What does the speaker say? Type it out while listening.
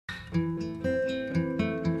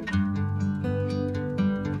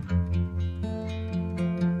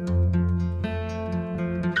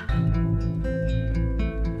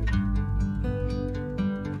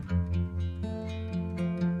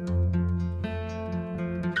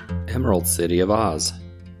Emerald City of Oz.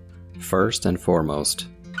 First and foremost,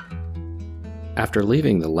 after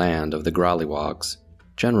leaving the land of the Grollywogs,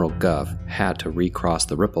 General Guph had to recross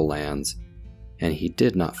the Ripple Lands, and he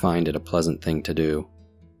did not find it a pleasant thing to do.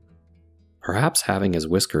 Perhaps having his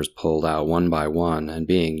whiskers pulled out one by one and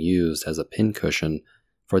being used as a pincushion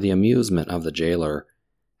for the amusement of the jailer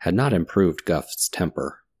had not improved Guph's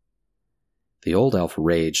temper. The old elf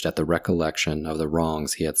raged at the recollection of the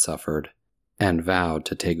wrongs he had suffered, and vowed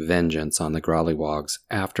to take vengeance on the Grollywogs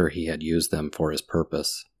after he had used them for his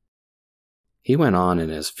purpose. He went on in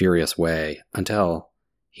his furious way until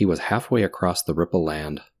he was halfway across the Ripple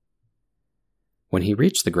Land. When he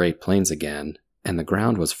reached the Great Plains again, and the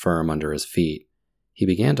ground was firm under his feet, he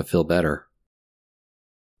began to feel better.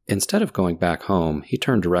 Instead of going back home, he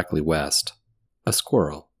turned directly west. A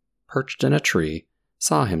squirrel, perched in a tree,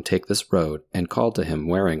 saw him take this road and called to him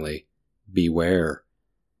warningly, "Beware."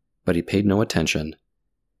 But he paid no attention.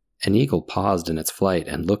 An eagle paused in its flight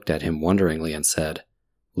and looked at him wonderingly and said,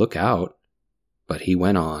 "Look out." But he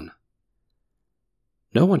went on.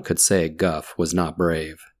 No one could say Guph was not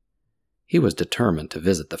brave. He was determined to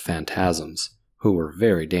visit the phantasms, who were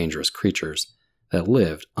very dangerous creatures that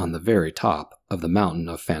lived on the very top of the mountain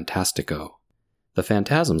of Fantastico. The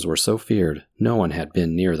phantasms were so feared no one had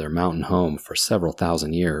been near their mountain home for several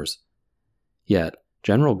thousand years. Yet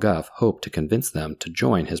General Guph hoped to convince them to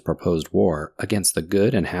join his proposed war against the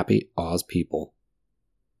good and happy Oz people.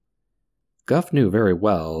 Guph knew very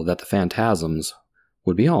well that the phantasms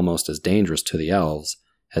would be almost as dangerous to the elves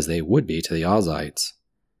as they would be to the Ozites,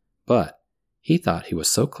 but he thought he was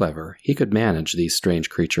so clever he could manage these strange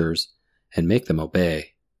creatures and make them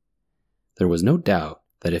obey. There was no doubt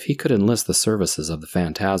that if he could enlist the services of the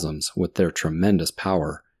phantasms with their tremendous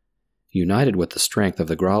power, united with the strength of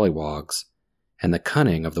the Grollywogs and the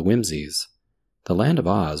cunning of the Whimsies, the land of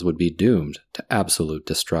Oz would be doomed to absolute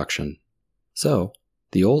destruction. So,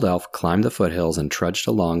 the old elf climbed the foothills and trudged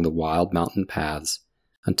along the wild mountain paths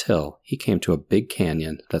until he came to a big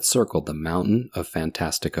canyon that circled the mountain of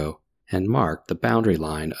Fantastico and marked the boundary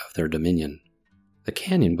line of their dominion. The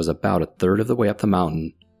canyon was about a third of the way up the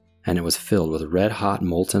mountain, and it was filled with red-hot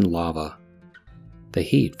molten lava. The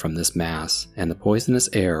heat from this mass and the poisonous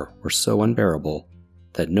air were so unbearable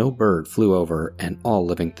that no bird flew over and all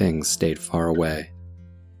living things stayed far away.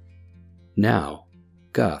 Now,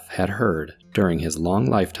 Guph had heard, during his long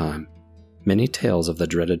lifetime, many tales of the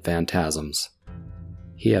dreaded phantasms.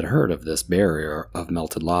 He had heard of this barrier of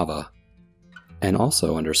melted lava, and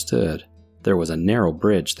also understood there was a narrow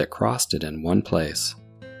bridge that crossed it in one place.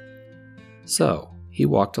 So, he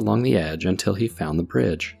walked along the edge until he found the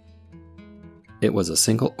bridge. It was a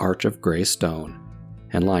single arch of gray stone,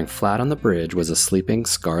 and lying flat on the bridge was a sleeping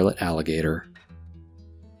scarlet alligator.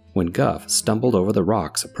 When Guph stumbled over the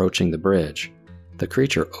rocks approaching the bridge, the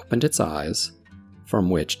creature opened its eyes, from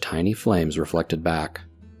which tiny flames reflected back.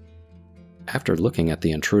 After looking at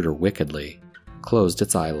the intruder wickedly, closed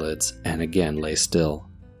its eyelids and again lay still.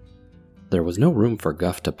 There was no room for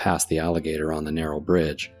Guph to pass the alligator on the narrow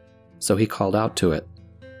bridge, so he called out to it,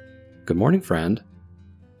 "Good morning, friend.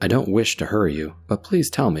 I don't wish to hurry you, but please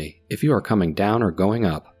tell me if you are coming down or going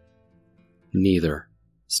up." "Neither,"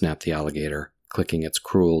 snapped the alligator, clicking its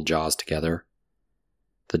cruel jaws together.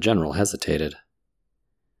 The general hesitated.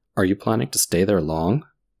 "Are you planning to stay there long?"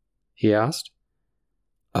 he asked.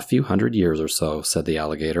 "A few hundred years or so," said the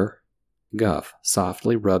alligator. Guph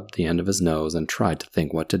softly rubbed the end of his nose and tried to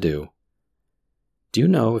think what to do. "Do you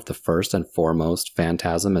know if the first and foremost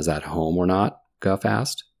phantasm is at home or not?" Guph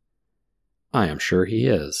asked. "I am sure he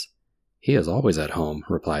is. He is always at home,"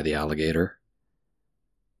 replied the alligator.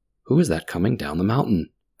 "Who is that coming down the mountain?"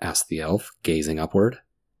 asked the elf, gazing upward.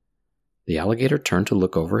 The alligator turned to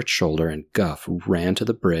look over its shoulder, and Guph ran to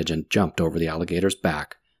the bridge and jumped over the alligator's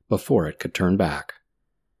back before it could turn back.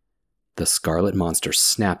 The scarlet monster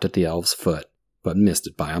snapped at the elf's foot, but missed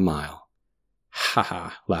it by a mile. "Ha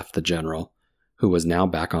ha!" laughed the general, who was now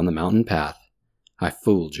back on the mountain path. "I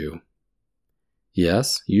fooled you."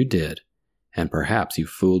 "Yes, you did, and perhaps you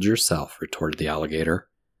fooled yourself," retorted the alligator.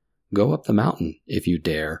 "Go up the mountain, if you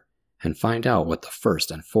dare, and find out what the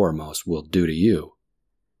first and foremost will do to you."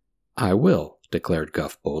 "I will," declared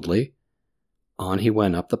Guph boldly. On he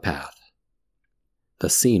went up the path. The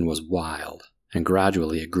scene was wild, and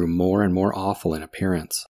gradually it grew more and more awful in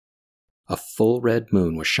appearance. A full red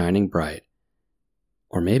moon was shining bright,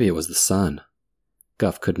 or maybe it was the sun.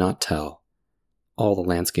 Guph could not tell. All the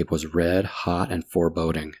landscape was red, hot, and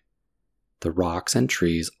foreboding. The rocks and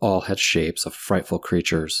trees all had shapes of frightful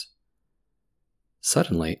creatures.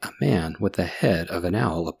 Suddenly, a man with the head of an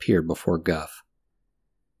owl appeared before Guph.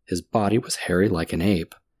 His body was hairy like an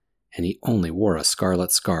ape, and he only wore a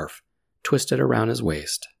scarlet scarf twisted around his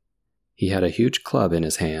waist. He had a huge club in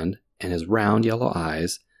his hand, and his round yellow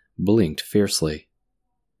eyes blinked fiercely.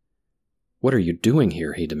 "What are you doing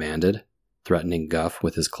here?" he demanded, threatening Guph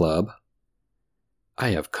with his club. "I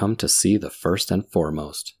have come to see the first and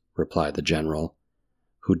foremost," replied the general,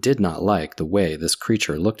 who did not like the way this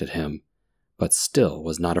creature looked at him, but still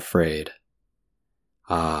was not afraid.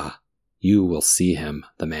 "Ah, you will see him,"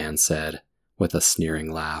 the man said, with a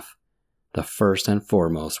sneering laugh. "The first and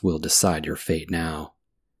foremost will decide your fate now."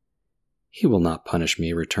 "He will not punish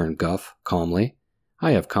me," returned Guph calmly.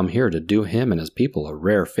 "I have come here to do him and his people a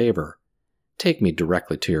rare favor. Take me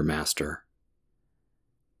directly to your master."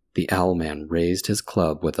 The Owlman raised his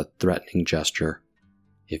club with a threatening gesture.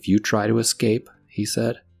 "If you try to escape," he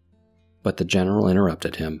said. But the general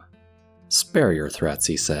interrupted him. "Spare your threats,"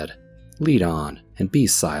 he said. "Lead on, and be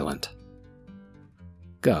silent."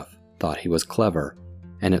 Guph thought he was clever,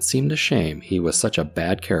 and it seemed a shame he was such a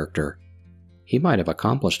bad character. He might have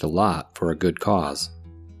accomplished a lot for a good cause.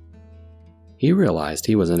 He realized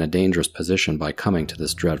he was in a dangerous position by coming to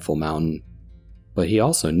this dreadful mountain, but he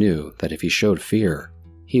also knew that if he showed fear,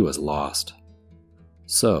 he was lost.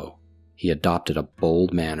 So, he adopted a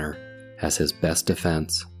bold manner as his best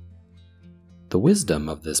defense. The wisdom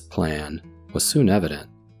of this plan was soon evident,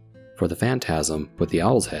 for the phantasm with the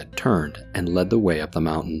owl's head turned and led the way up the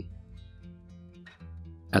mountain.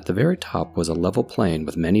 At the very top was a level plain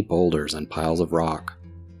with many boulders and piles of rock.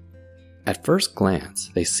 At first glance,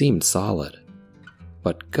 they seemed solid,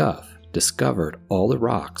 but Guph discovered all the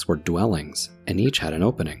rocks were dwellings and each had an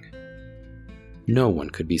opening. No one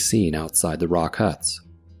could be seen outside the rock huts.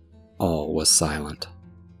 All was silent.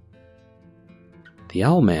 The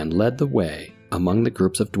Owlman led the way among the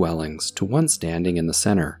groups of dwellings to one standing in the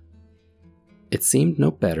center. It seemed no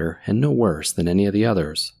better and no worse than any of the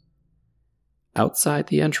others. Outside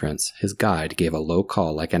the entrance, his guide gave a low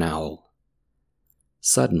call like an owl.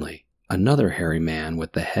 Suddenly, another hairy man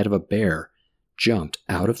with the head of a bear jumped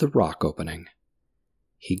out of the rock opening.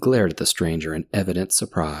 He glared at the stranger in evident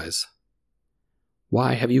surprise.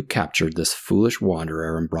 "Why have you captured this foolish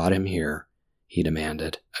wanderer and brought him here?" he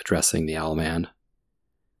demanded, addressing the Owlman.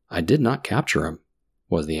 "I did not capture him,"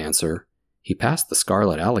 was the answer. "He passed the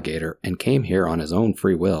scarlet alligator and came here on his own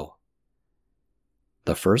free will."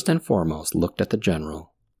 The first and foremost looked at the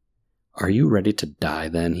general. "Are you ready to die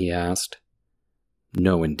then?" he asked.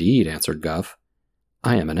 "No, indeed," answered Guph.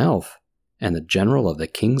 "I am an elf, and the general of the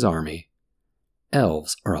king's army.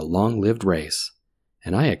 Elves are a long-lived race,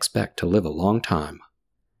 and I expect to live a long time.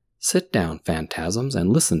 Sit down, phantasms,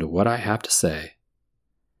 and listen to what I have to say."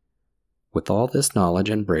 With all this knowledge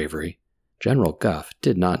and bravery, General Guph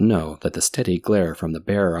did not know that the steady glare from the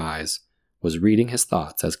bear eyes was reading his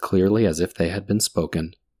thoughts as clearly as if they had been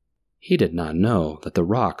spoken. He did not know that the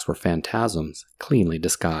rocks were phantasms cleanly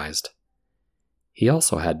disguised. He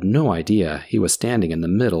also had no idea he was standing in the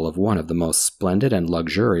middle of one of the most splendid and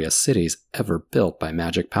luxurious cities ever built by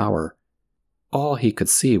magic power. All he could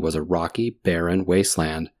see was a rocky, barren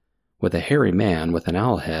wasteland, with a hairy man with an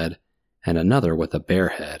owl head and another with a bear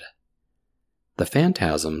head. The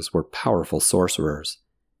phantasms were powerful sorcerers,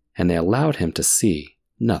 and they allowed him to see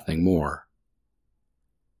nothing more.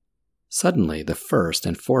 Suddenly, the first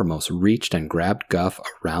and foremost reached and grabbed Guph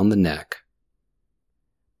around the neck.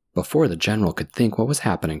 Before the general could think what was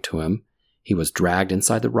happening to him, he was dragged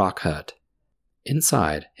inside the rock hut.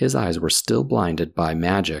 Inside, his eyes were still blinded by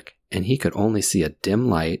magic, and he could only see a dim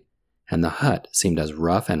light, and the hut seemed as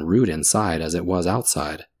rough and rude inside as it was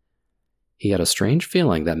outside. He had a strange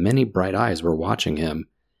feeling that many bright eyes were watching him,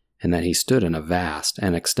 and that he stood in a vast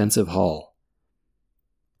and extensive hall.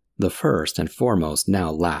 The first and foremost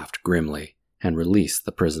now laughed grimly and released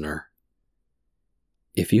the prisoner.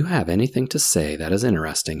 "If you have anything to say that is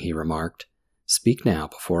interesting," he remarked, "speak now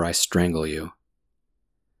before I strangle you."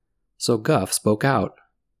 So Guph spoke out.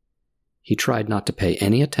 He tried not to pay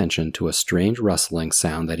any attention to a strange rustling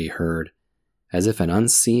sound that he heard, as if an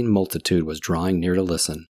unseen multitude was drawing near to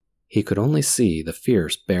listen. He could only see the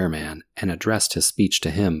fierce bear man and addressed his speech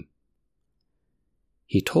to him.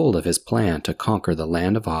 He told of his plan to conquer the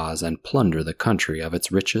land of Oz and plunder the country of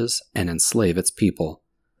its riches and enslave its people,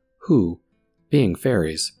 who, being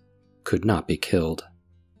fairies, could not be killed.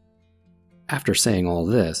 After saying all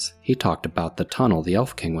this, he talked about the tunnel the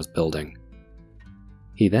Elf King was building.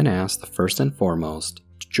 He then asked the first and foremost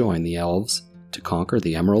to join the elves to conquer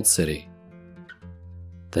the Emerald City.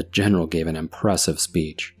 The general gave an impressive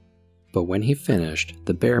speech, but when he finished,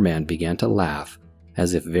 the bear man began to laugh,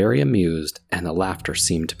 as if very amused, and the laughter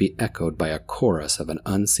seemed to be echoed by a chorus of an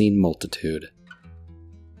unseen multitude.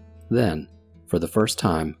 Then, for the first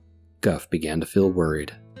time, Guph began to feel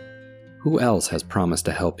worried. "Who else has promised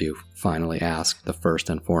to help you?" finally asked the first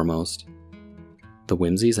and foremost. "The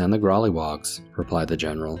Whimsies and the Grollywogs," replied the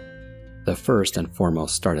general. The first and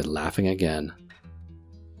foremost started laughing again.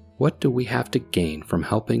 "What do we have to gain from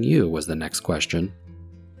helping you?" was the next question.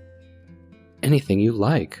 "Anything you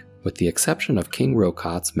like, with the exception of King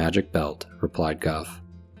Rokot's magic belt," replied Guph.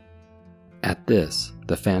 At this,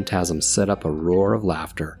 the phantasms set up a roar of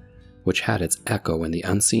laughter, which had its echo in the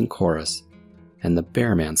unseen chorus, and the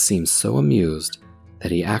bear-man seemed so amused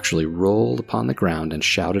that he actually rolled upon the ground and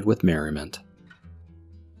shouted with merriment.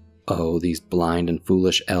 "Oh, these blind and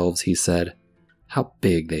foolish elves," he said. "How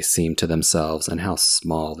big they seem to themselves, and how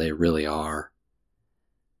small they really are."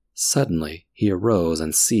 Suddenly, he arose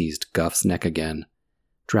and seized Guph's neck again,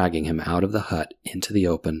 dragging him out of the hut into the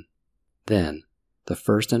open. Then, the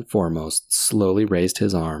first and foremost slowly raised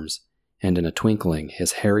his arms, and in a twinkling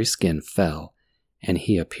his hairy skin fell, and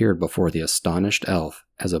he appeared before the astonished elf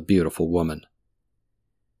as a beautiful woman.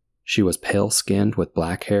 She was pale-skinned with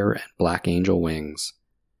black hair and black angel wings.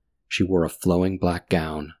 She wore a flowing black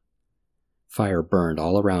gown. Fire burned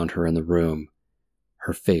all around her in the room.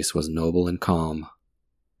 Her face was noble and calm.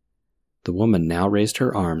 The woman now raised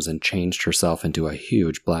her arms and changed herself into a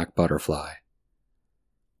huge black butterfly.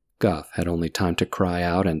 Guph had only time to cry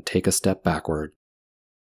out and take a step backward.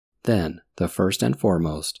 Then the first and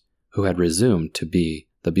foremost, who had resumed to be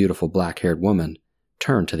the beautiful black-haired woman,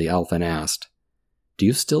 turned to the elf and asked, "Do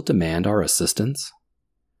you still demand our assistance?"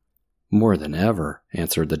 "More than ever,"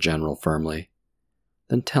 answered the general firmly.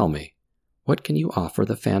 "Then tell me, what can you offer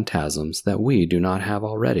the phantasms that we do not have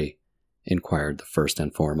already?" inquired the first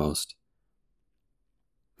and foremost.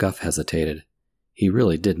 Guph hesitated. He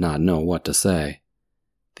really did not know what to say.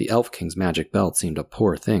 The Elf King's magic belt seemed a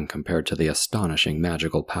poor thing compared to the astonishing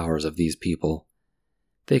magical powers of these people.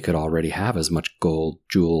 They could already have as much gold,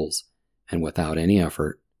 jewels, and without any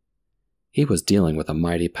effort. He was dealing with a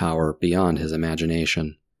mighty power beyond his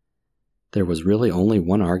imagination. There was really only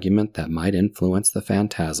one argument that might influence the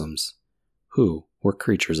phantasms, who were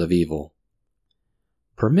creatures of evil.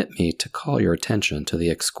 "Permit me to call your attention to the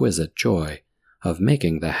exquisite joy of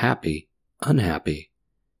making the happy unhappy,"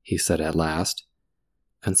 he said at last.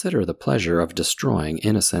 "Consider the pleasure of destroying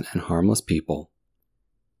innocent and harmless people."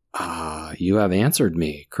 "Ah, you have answered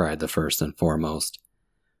me," cried the first and foremost.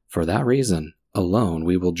 "For that reason alone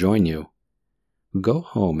we will join you. Go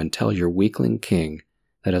home and tell your weakling king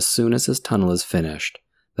that as soon as his tunnel is finished,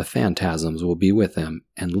 the phantasms will be with him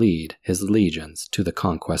and lead his legions to the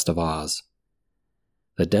conquest of Oz.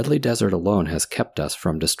 The deadly desert alone has kept us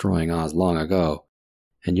from destroying Oz long ago,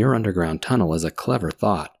 and your underground tunnel is a clever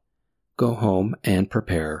thought. Go home and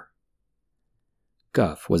prepare."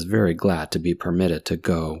 Guph was very glad to be permitted to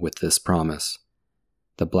go with this promise.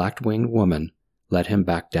 The black-winged woman led him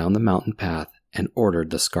back down the mountain path and ordered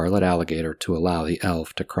the scarlet alligator to allow the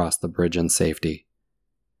elf to cross the bridge in safety.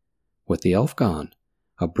 With the elf gone,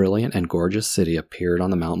 a brilliant and gorgeous city appeared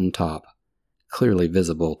on the mountain top, clearly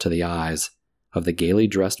visible to the eyes of the gaily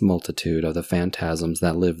dressed multitude of the phantasms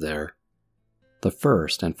that lived there. The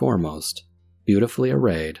first and foremost, beautifully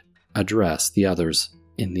arrayed, addressed the others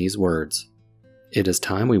in these words: "It is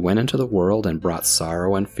time we went into the world and brought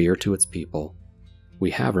sorrow and fear to its people.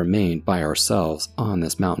 We have remained by ourselves on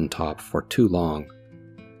this mountaintop for too long.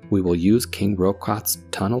 We will use King Rokot's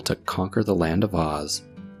tunnel to conquer the land of Oz.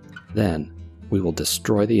 Then we will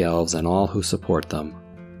destroy the elves and all who support them."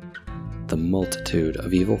 The multitude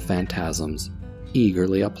of evil phantasms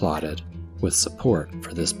eagerly applauded with support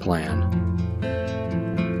for this plan.